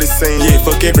 it's not what it seems. Yeah,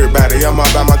 fuck everybody, I'm all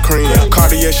about my cream.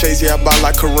 Cartier shades, yeah, I buy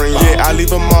like Kareem. Yeah, I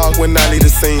leave a mark when I leave the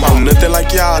scene. I'm nothing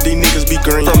like y'all, these niggas be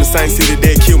green. From the same city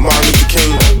that killed Martin Luther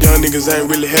King. Young niggas ain't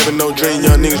really having no dream.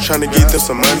 Young niggas tryna get them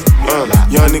some money.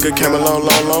 Young nigga came a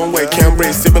long way.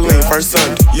 Cambridge, sippin' lean, first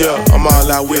Sunday. Yeah, I'm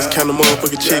all out west, count a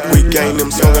motherfucking chick. We gang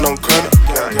them swingin' on credit.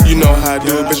 You know how I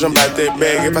do it, bitch, I'm about that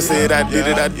bag. If I said I did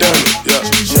it, I done it.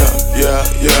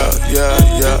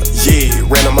 Yeah,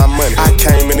 ran on my money. I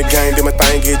came in the game, did my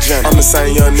thing, get jumped. I'm the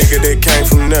same young nigga that came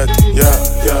from nothing. Yeah.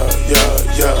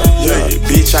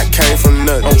 Bitch, I came from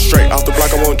nothing. I'm straight off the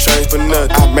block, I won't change for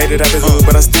nothing. I made made it out the hood,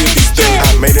 but I still be stuck.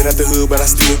 I made it out the hood, but I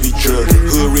still be drugged.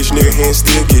 Hood rich nigga hands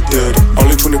still get dirty.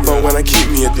 Only 24 when I keep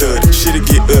me a 30. Shit'll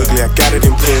get ugly, I got it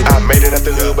in plug. I made it out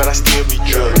the hood, but I still be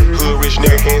drugged. Hood rich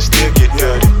nigga hands still get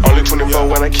dirty. Only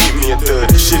 24 when I keep me a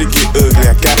 30. Shit'll get ugly,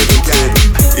 I got it in plug.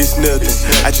 It's nothing,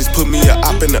 I just put me a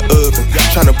op in the oven.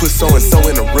 Tryna put so-and-so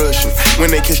in a Russian.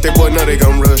 When they catch that boy, know they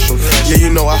gon' rush him. Yeah,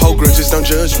 you know I hold grudges, don't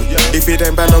judge me. If it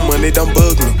ain't about no money, don't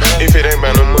bug me. If it ain't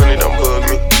about no money, don't bug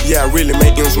me. Yeah, I really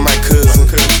make ends with my cousin.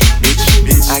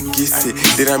 Bitch, I get it.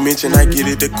 Did I mention I get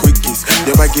it the quickest?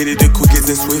 Yep, I get it the quickest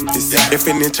and swiftest. If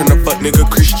an turn a fuck nigga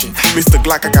Christian. Mr.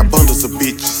 Glock, I got bundles of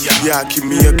bitches. Yeah, I keep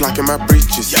me a Glock in my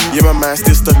breeches. Yeah, my mind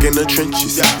still stuck in the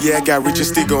trenches. Yeah, I got rich and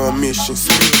still go on missions.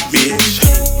 Bitch,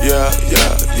 yeah.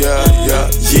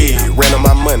 Ran on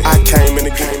my money. I came in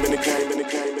the game.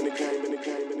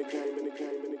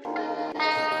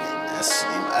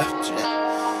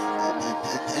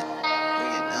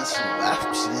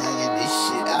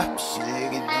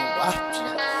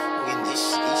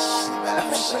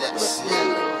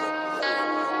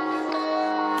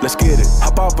 Let's get it.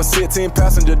 Hop off a 16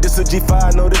 passenger. This a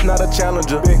G5, no, this not a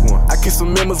Challenger. Big one. I keep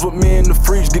some members with me in the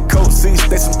fridge. Get coat seats,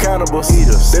 they some cannibals.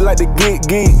 Eaters. They like to geek.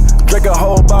 Drink a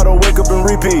whole bottle, wake up and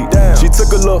repeat. Damn. She took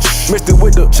a look, mixed it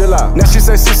with the chill out. Now she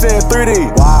say she saying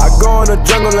 3D. Wow. I go in the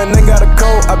jungle and they got a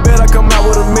coat. I bet I come out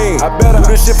with a mean. I bet I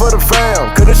do this shit for the fam,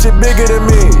 cause this shit bigger than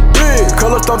me. Big.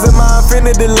 Color stones in my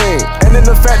infinity lane. And in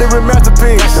the factory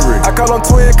masterpiece. I call him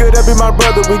twin, could that be my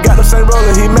brother? We got the same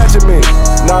roller, he matching me.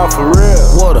 Nah, for real.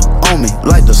 Water on me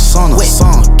like the sun,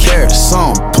 sun carrots,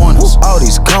 some pointers. All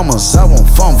these commas, I want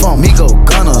fun. Me go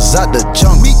gunners out the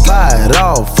jungle. Buy it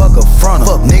all, fuck a fronter.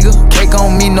 Fuck nigga, cake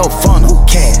on me, no funnel.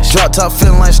 Cash, drop top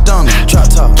feeling like Stunna.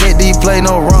 Drop top, KD play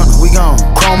no runner. We gon'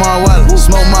 chrome my wallet,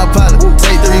 smoke my pilot.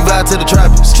 Take 3 vibe to the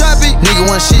tropics. Nigga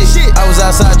want shit. I was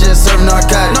outside just serving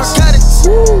narcotics.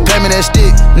 Pay me that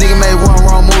stick, nigga made one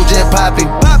wrong move, just poppy.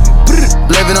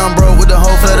 Living on bro with the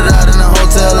whole flooded out in the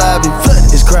hotel lobby.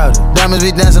 It's crowded, diamonds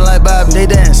be dancing like Bobby. They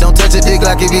dance, don't touch a dick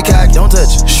like it be cocky. Don't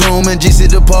touch it. Shroom and GC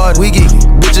the party, we geeky.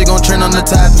 Bitches gon' trend on the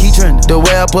top, keep trending. The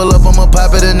way I pull up, I'ma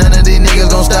pop it and none of these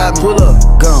niggas gon' stop me. Pull up,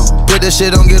 gone. Put that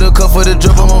shit on, get a cup for the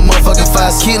drip, I'm a motherfucking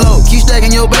 5 kilo. Keep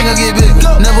stacking your bank, I'll get bigger.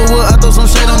 Never would, I throw some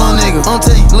shade on no nigga. I'm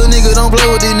telling you, little nigga, don't play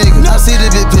with these niggas. I see the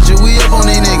big picture, we up on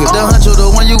these niggas. The huncho, the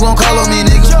one you gon' call on me,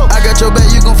 nigga. I got your back,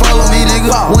 you gon' follow me, nigga.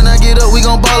 When I get up, we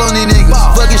gon' ball on these niggas.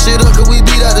 Fucking shit up, cause we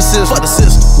beat out the system. Fuck the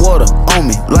system. Water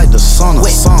on me like the sun,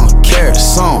 sun carrots,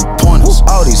 some pointers.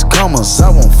 All these commas,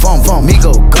 I want fun. Me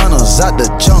go gunners out the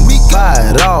jungle. Buy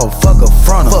it all, fuck a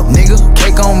fronter. Fuck nigga,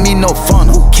 cake on me, no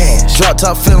funnel. Cash, drop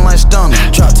top feeling like Stunna.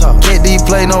 Drop top, KD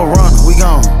play no runner. We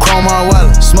gon' chrome my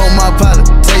wallet, smoke my pilot.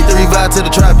 Take 3 vibe to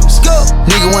the tropics.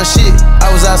 Nigga want shit. I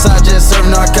was outside just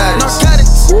serving narcotics.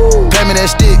 Pay me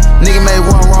that stick, nigga made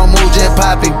one wrong move, just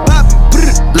poppy.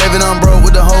 Living on bro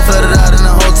with the whole flooded out in the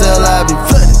hotel lobby.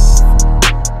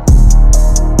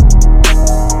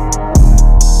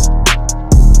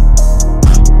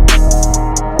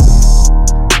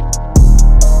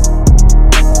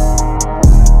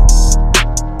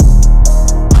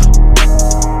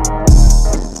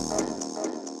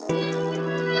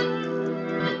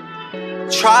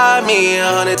 Try me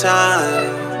 100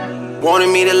 times. Wanted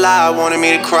me to lie, wanted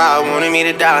me to cry, wanted me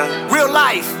to die. Real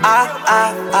life.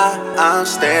 I'm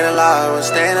staying alive, I'm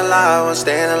staying alive, I'm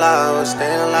staying alive, I'm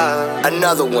staying alive.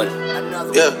 Another one.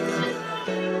 Yeah.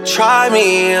 Try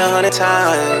me 100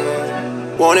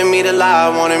 times. Wanted me to lie,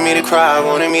 wanted me to cry,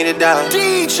 wanted me to die.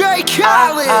 DJ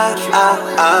Khaled.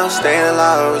 I'm staying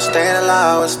alive, I'm staying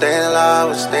alive, I'm staying alive,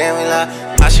 I'm staying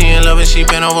alive. How she in love and she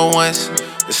been over once.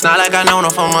 It's not like I know her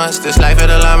for months. This life had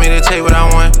allowed me to take what I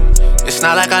want. It's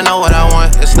not like I know what I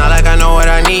want. It's not like I know what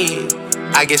I need.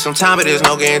 I get some time, but there's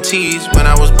no guarantees. When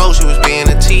I was broke, she was being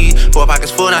a tease. 4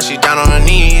 pockets full, now she down on her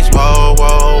knees. Whoa,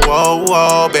 whoa, whoa,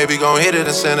 whoa. Baby gon' hit it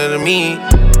and send it to me.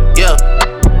 Yeah.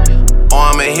 Or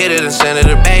I'ma hit it and send it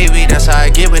to baby. That's how I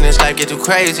get when this life get too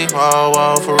crazy. Whoa,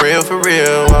 whoa, for real,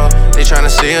 whoa. They tryna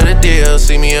seal the deal.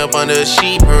 See me up under a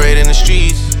sheet, parade in the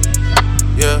streets.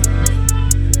 Yeah.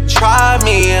 Try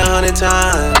me 100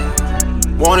 times.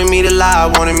 Wanted me to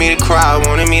lie, wanted me to cry,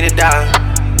 wanted me to die.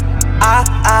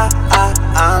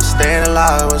 I'm staying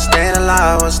alive, I'm staying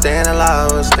alive, I'm staying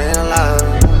alive, I'm staying alive.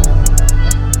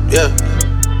 Yeah.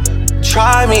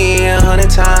 Try me 100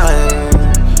 times.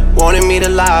 Wanted me to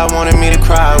lie, wanted me to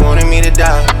cry, wanted me to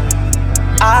die.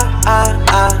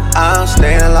 I'm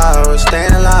staying alive, I'm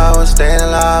staying alive, I'm staying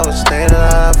alive, I'm staying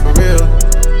alive for real.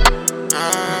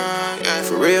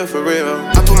 For real, for real.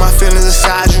 I put my feelings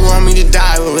aside, you want me to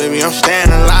die, but baby, I'm staying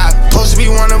alive. Supposed to be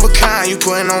one of a kind, you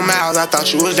putting on miles, I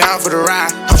thought you was down for the ride.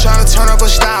 I'm trying to turn up a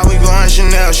style, we going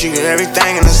Chanel, she get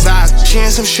everything in the size. She in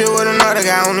some shit with another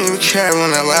guy, I don't even care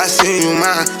whenever I see you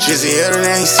mine. Just the other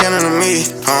day, he sending to me,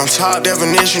 on top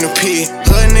definition of P.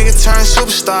 Hood nigga turned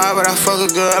superstar, but I fuck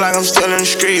a girl like I'm still in the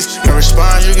streets. In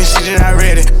response, you can see that I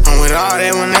read it. I'm with all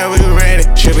that whenever you ready.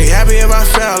 Should be happy if I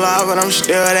fell off, but I'm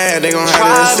still there. They gon' have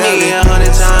to accept me it. 100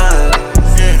 times.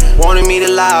 Wanted me to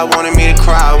lie, wanted me to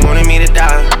cry, wanted me to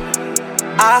die.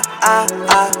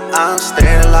 I'm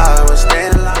staying alive, I'm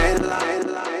staying alive.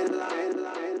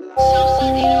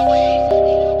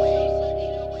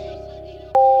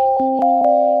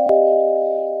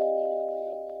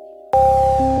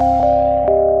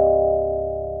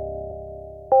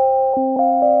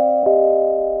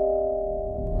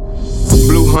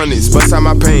 Hundreds, bust out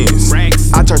my pants.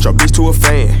 I turned your bitch to a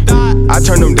fan. I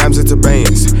turned them dimes into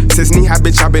bands. Since knee high,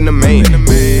 bitch, I been the man.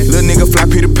 Little nigga fly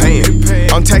Peter Pan.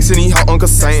 I'm texting he her Uncle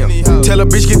Sam. Tell a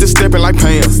bitch get to stepping like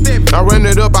Pam. I run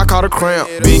it up, I caught a cramp.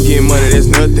 Been getting money, that's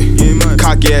nothing.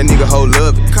 Cocky ass nigga, hold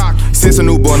up. Since a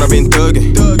newborn, I been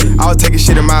thugging. I was taking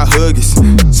shit in my Huggies.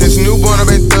 Since a newborn, I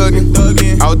been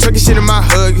thugging. I was taking shit in my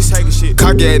Huggies.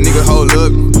 Cocky ass nigga, hold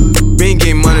up. Been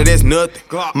getting money, that's nothing.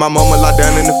 My mama locked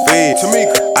down in the feds.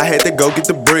 I had to go get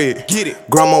the bread.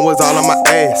 Grandma was all on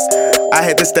my ass. I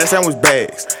had to stash sandwich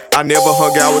bags. I never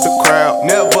hung out with the crowd.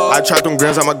 Never. I trapped them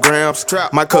grams on my grams.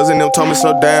 My cousin them told me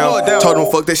slow down. Told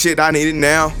them fuck that shit, I need it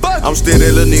now. I'm still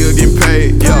that little nigga getting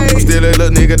paid. I'm still that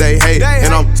little nigga they hate.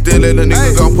 And I'm still that little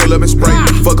nigga gon' pull up and spray.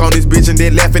 Fuck on this bitch and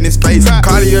then laugh in his face.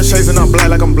 Cartier shades and I'm black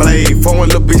like I'm Blade. Phone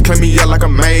little bitch claim me out like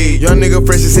I'm made. Young nigga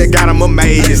fresh and said God I'm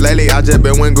amazed. Lately I just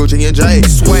been wearing Gucci and J.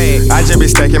 Swag. I just been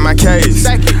stacking my case.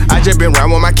 I just been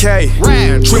round with my K.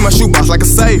 Treat my shoebox like a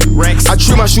safe. I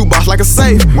treat my shoebox like a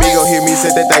safe. Migo hit me,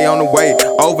 said that they on the way.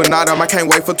 Overnight, I can't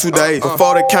wait for 2 days.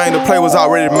 Before they came, the play was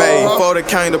already made. Before they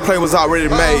came, the play was already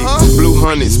made. Blue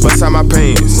hundreds, bust out my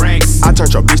pants. I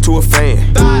turned your bitch to a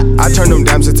fan. I turned them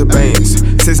dimes into bands.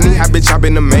 Since knee high, bitch, I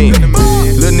been the man.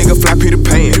 Little nigga fly Peter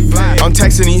Pan. I'm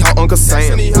texting he her Uncle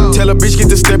Sam. Tell a bitch get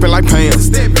to stepping like Pam.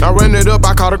 I run it up,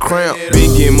 I caught a cramp.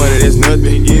 Been getting money, that's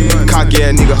nothing. Cocky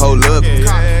ass nigga, hold up.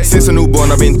 Since a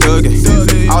newborn, I been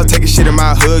thugging. I was taking shit in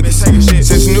my Huggies.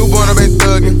 Since a newborn, I been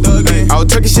thugging. I was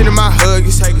taking shit in my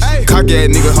Huggies. Cocky ass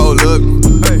nigga, hold up.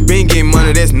 Been getting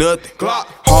money, that's nothing.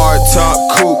 Hard top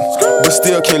coupe, but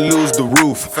still can't lose the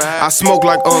roof. I smoke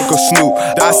like Uncle Snoop.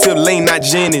 I sip lean, not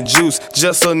gin and juice.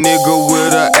 Just a nigga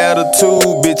with an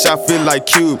attitude, bitch, I feel like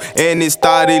Cube. And it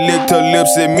started licked her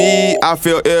lips at me, I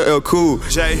feel LL Cool.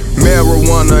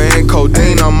 Marijuana and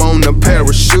codeine, I'm on the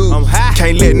parachute.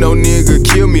 Can't let no nigga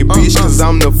kill me, bitch, cause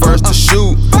I'm the first to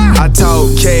shoot. I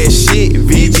talk cash shit,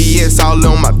 VVS all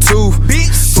on my tooth.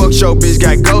 Fuck your bitch,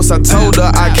 got ghosts, I told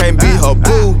her I can't be her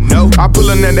boo. No, I pull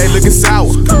her and they looking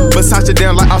sour. Versace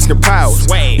down like Oscar Powers.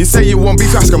 You say you won't be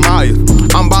Oscar Mayer.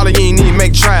 I'm ballin', you ain't need to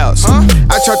make trials.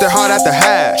 I trapped it hard at the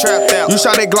high. You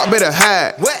shot that Glock, better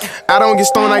hide. I don't get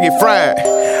stoned, I get fried.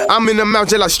 I'm in the mouth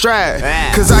just like Stride.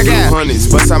 Cause I got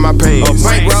hundreds, bust out my pants.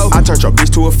 I turned your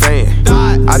bitch to a fan.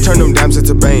 I turned them dimes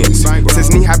into bands. Since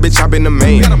knee high, bitch, I been the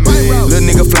man. Little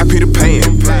nigga fly Peter Pan.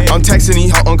 I'm texting he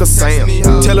her Uncle Sam.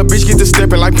 Tell a bitch get to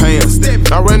stepping like Pam.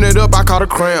 I run it up, I caught a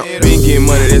cramp. Been getting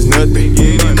money, that's nothing.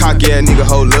 Cocky ass nigga,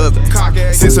 hold up.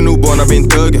 Since a newborn, I been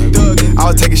thugging. I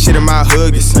was taking shit in my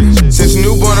Huggies. Since a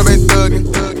newborn, I been thugging.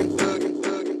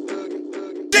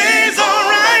 She's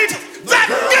alright. That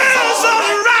girl's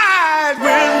alright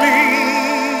with me.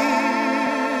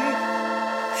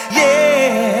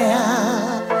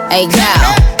 Yeah. Hey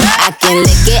girl, I can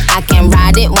lick it, I can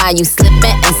ride it while you slipping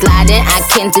and sliding. I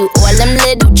can do all them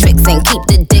little tricks and keep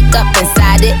the dick up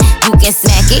inside it. You can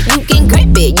smack it, you can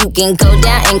grip it, you can go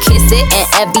down and kiss it. And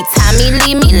every time he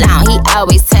leave me alone, he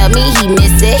always tell me he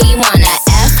miss it. He wanna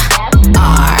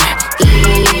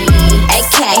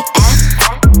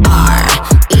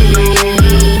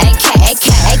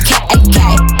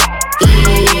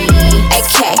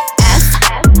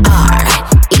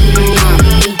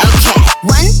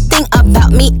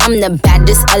I'm the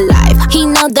baddest alive. He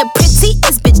know the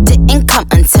prettiest bitch didn't come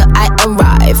until I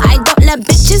arrive. I don't let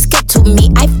bitches get to me,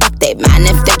 I fuck they man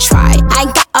if they try. I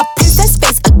got a princess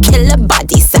face, a killer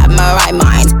body, samurai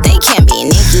mind. They can't be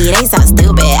Nicki, they so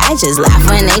stupid, I just laugh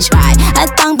when they try. A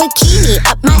thong bikini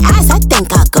up my ass, I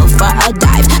think I'll go for a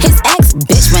dive. His ex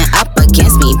bitch went up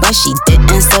against me, but she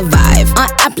didn't survive. On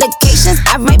applications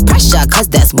I write pressure, cause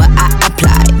that's what I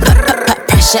apply.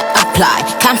 Pressure. pressure apply.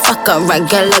 Can't fuck a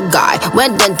regular guy.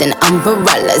 Wetter than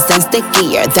umbrellas and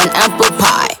stickier than apple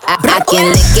pie. I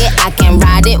can lick it, I can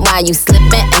ride it while you slipping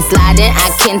and sliding. I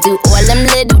can do all them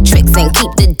little tricks and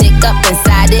keep the dick up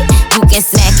inside it. You can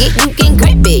smack it, you can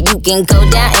grip it, you can go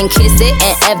down and kiss it.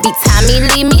 And every time he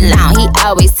leave me alone, he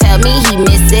always tell me he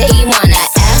miss it. He wanna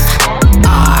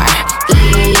F-R-E-A-K,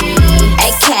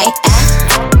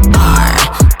 F-R-E-A-K,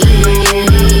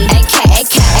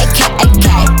 A-K,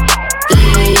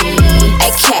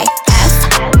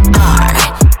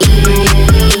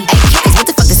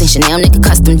 Chanel nigga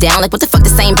custom down. Like what the fuck,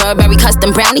 the same Burberry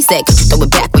custom brown. He said, could you throw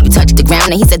it back when you touch the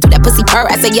ground? And he said, do that pussy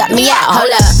purr. I said, yup me out. Hold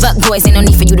up, fuck boys, ain't no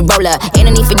need for you to roll up. Ain't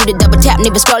no need for you to double tap,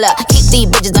 never scroll up. Keep these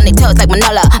bitches on their toes like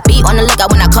Manola. Be on the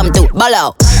lookout when I come through,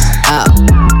 bolo. Oh,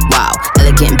 wow,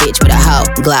 elegant bitch with a hoe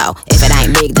glow. If it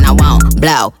ain't big, then I won't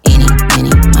blow. Any,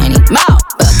 money, more.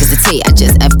 Fuck is the T, I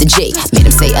just F the G. Made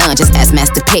him say, just ask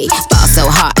Master P. Ball so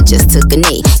hard, I just took a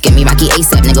knee. Give me Rocky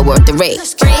ASAP, nigga, worth the rate.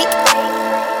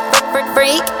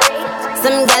 Freak,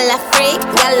 some gala freak,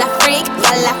 freak.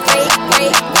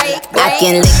 I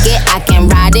can lick it, I can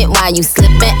ride it while you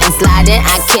slipping and sliding.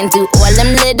 I can do all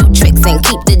them little tricks and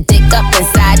keep the dick up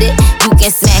inside it. You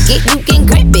can smack it, you can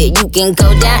grip it, you can go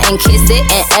down and kiss it.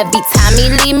 And every time he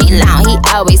leave me alone, he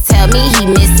always tell me he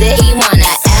miss it. He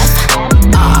wanna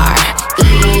F-R-E-A-K,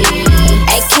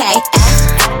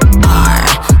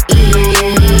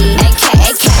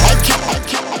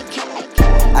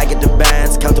 I get the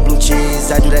bands, count the blue cheese,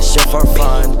 I do that shit for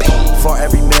fun. For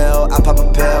every meal, I pop a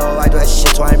pill, I do that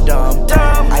shit till I'm dumb.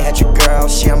 I had your girl,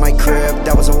 she on my crib,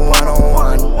 that was a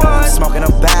one-on-one. Smoking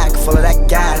a bag full of that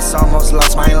gas, almost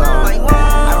lost my lung.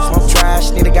 I don't smoke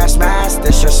trash, need a gas mask,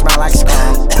 this sure smell like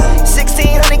skunk.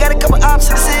 1600, got a couple ops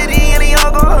in the city, and they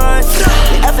all gon' hunt.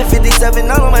 F-57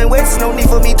 all on my waist, no need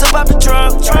for me to pop the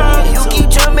trunk. You keep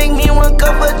trying to make me one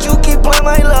cup, but you keep playing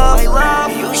my love.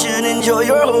 You should enjoy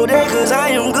your whole day, cause I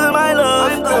am good, my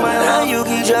love. Now you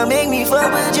keep trying to make me fuck,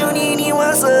 but you need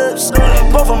one subs.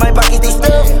 Both of my pockets, they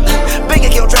stuffed. Bank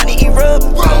account trying to erupt.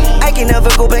 I can never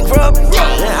go bankrupt.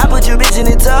 I put your bitch in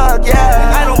the tub,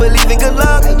 yeah. I don't believe in good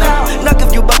luck. Knock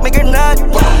if you buck, make her nut.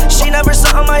 She never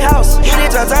saw on my house. Hit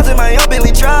it 12 times in my own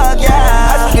Bentley truck,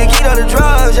 yeah. I took a key to the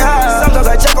drugs, yeah. Sometimes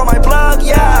I check on my plug,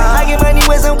 yeah. I get money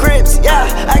with some crips, yeah.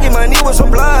 I get money with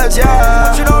some bloods, yeah.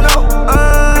 What you don't know?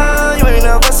 You ain't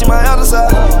never seen my other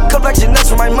side. Complexion nuts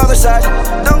from my mother's side.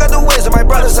 Don't got the ways of my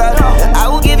brother's side. I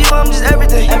will give you just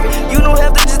everything. You don't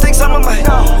have to just take some of mine.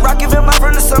 Rock it my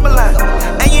from the summer line.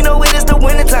 And you know it is the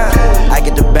winter time. I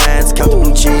get the bands, count the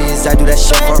blue cheese, I do that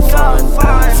shit for fun.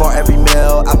 For every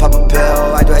meal, I pop a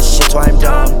pill, I do that shit till I'm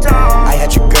dumb. I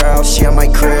had your girl, she on my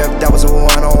crib, that was a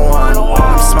one-on-one.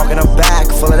 I'm smoking a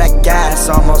bag full of that gas,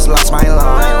 almost lost my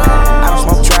lung. I don't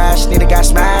smoke trash, need a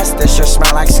gas mask, this sure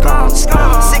smell like skunk.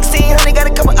 1600, got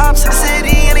a couple ops in the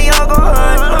city, and they all gon'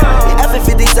 hunt.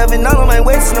 F-57 all on my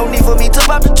waist, no need for me to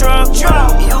pop the trunk.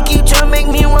 You keep trying to make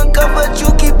me one cup, but you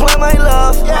keep playing my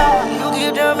love. You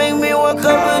keep trying to make me one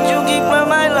cup, but you keep playing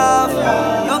my love.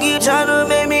 You keep trying to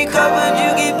make me cup, but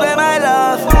you keep playing my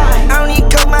love. I don't need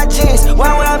cut my jeans,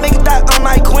 why would I make a dot on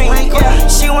my queen?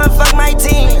 She wanna fuck my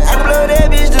team, I can blow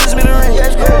that bitch, just me the ring.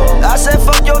 I said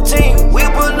fuck your team, we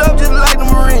pull up just like the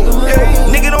Marine.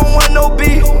 Nigga don't want no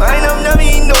beef, I ain't never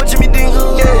eat no Jimmy Dean.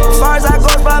 As far as I go,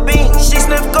 it's by bean. She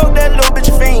sniff coke, that little bitch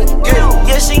a fiend.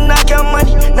 Yeah, she knock out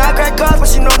money, not crack cars, but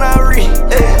she know not read.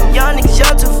 Y'all niggas,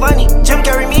 y'all too funny. Jim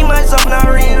carry me, myself, not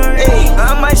read.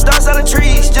 I might start selling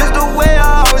trees, just the way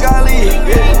I always gotta leave.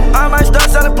 I might start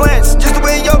selling plants, just the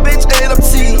way your bitch ate up the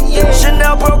seed.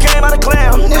 Chanel Pro came out of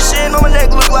clam, this shit on my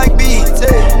neck look like beads.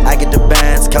 I get the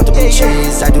bands, count the blue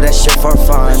cheese, I do that shit for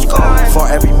fun. For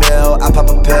every meal, I pop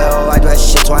a pill, I do that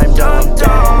shit till I'm dumb.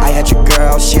 I had your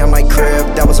girl, she on my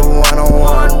crib, that was a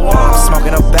one-on-one. I'm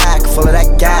smoking a bag full of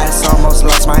that gas, almost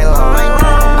lost my lung.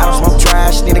 I don't smoke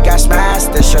trash, need a gas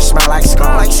mask, this sure smell like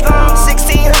skunk.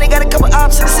 1600, got a couple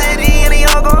ops in the city, and they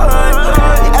all gon' hunt.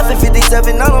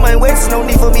 F-57 all on my waist, no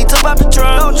need for me to pop the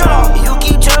trunk. You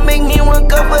keep trying to make me one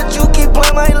cup, but you keep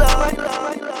playing my love.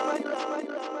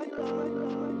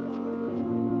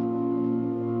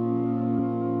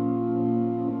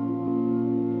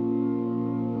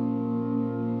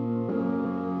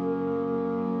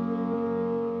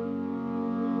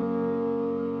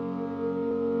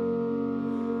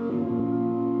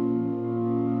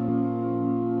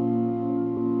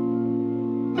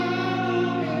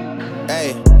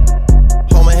 Hey,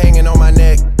 Homer hanging on my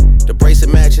neck. The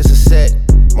bracelet match is a set.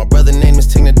 My brother name is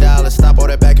Tina Dollar. Stop all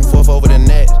that back and forth over the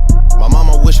net. My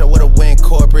mama wish I would've went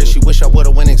corporate. She wish I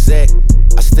would've went exec.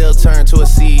 I still turn to a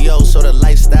CEO, so the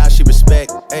lifestyle she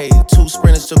respect. Ayy, 2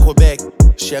 sprinters to Quebec.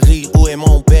 Chérie, où est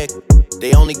mon bec?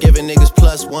 They only giving niggas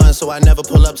 +1, so I never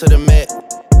pull up to the Met.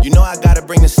 You know I gotta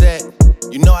bring the set.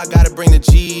 You know I gotta bring the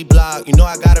G block. You know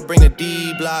I gotta bring the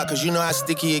D block. Cause you know how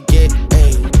sticky it get.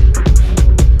 Ayy.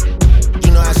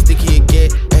 You know how sticky it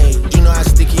get. Ayy. You know how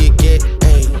sticky it get.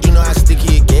 Ayy. You know how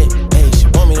sticky it get. Ayy. She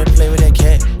want me to play with that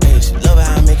cat. Ayy. She love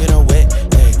how I make it her wet.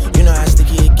 Ayy. You know how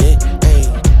sticky it get. Ayy.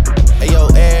 Hey yo,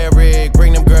 Eric,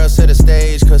 bring them girls to the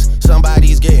stage. Cause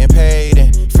somebody's getting paid.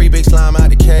 And free big slime out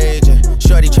the cage. And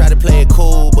shorty tried to play it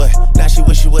cool, but now she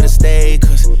wish she would've stayed.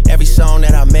 Cause every song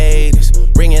that I made is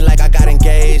ringing like I got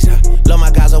engaged. I love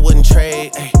my guys, I wouldn't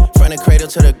trade. Ay, from the cradle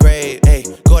to the grave. Ay,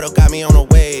 Gordo got me on a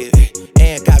wave. Ay,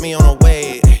 and got me on a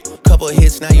wave. Ay, couple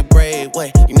hits, now you brave.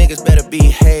 What? You niggas better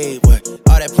behave. What?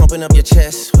 All that pumping up your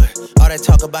chest. What? All that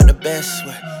talk about the best.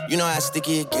 What? You know how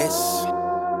sticky it gets.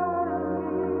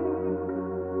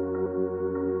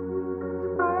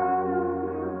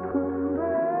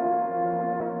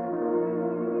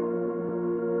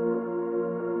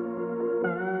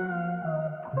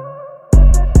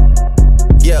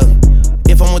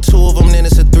 If I'm with 2 of them, then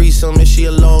it's a threesome. If she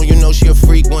alone, you know she a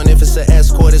freak one. If it's an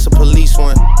escort, it's a police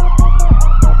one.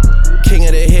 King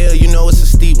of the hill, you know it's a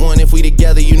steep one. If we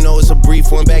together, you know it's a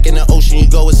brief one. Back in the ocean, you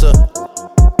go, it's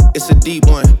a deep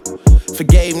one.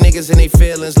 Forgave niggas and they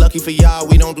feelings. Lucky for y'all,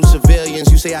 we don't do civilians.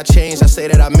 You say I changed, I say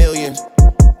that I millions.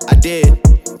 I did.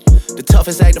 The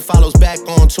toughest actor follows back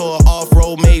on tour.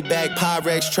 Off-road, Maybach,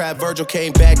 Pyrex, Trap. Virgil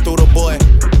came back through the boy.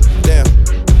 Damn.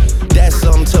 That's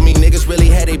something to me, niggas really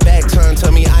had they back turned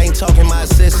to me. I ain't talking my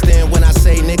assistant when I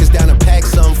say niggas down to pack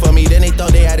something for me. Then they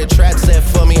thought they had a trap set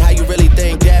for me. How you really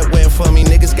think that went for me?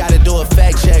 Niggas gotta do a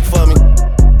fact check for me.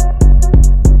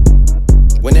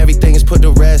 When everything is put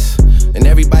to rest, and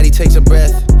everybody takes a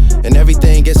breath, and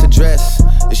everything gets addressed,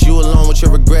 it's you alone with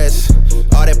your regrets.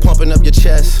 All that pumping up your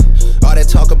chest, all that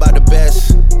talk about the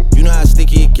best. You know how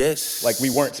sticky it gets. Like, we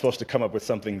weren't supposed to come up with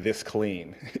something this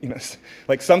clean. You know,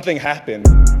 like something happened.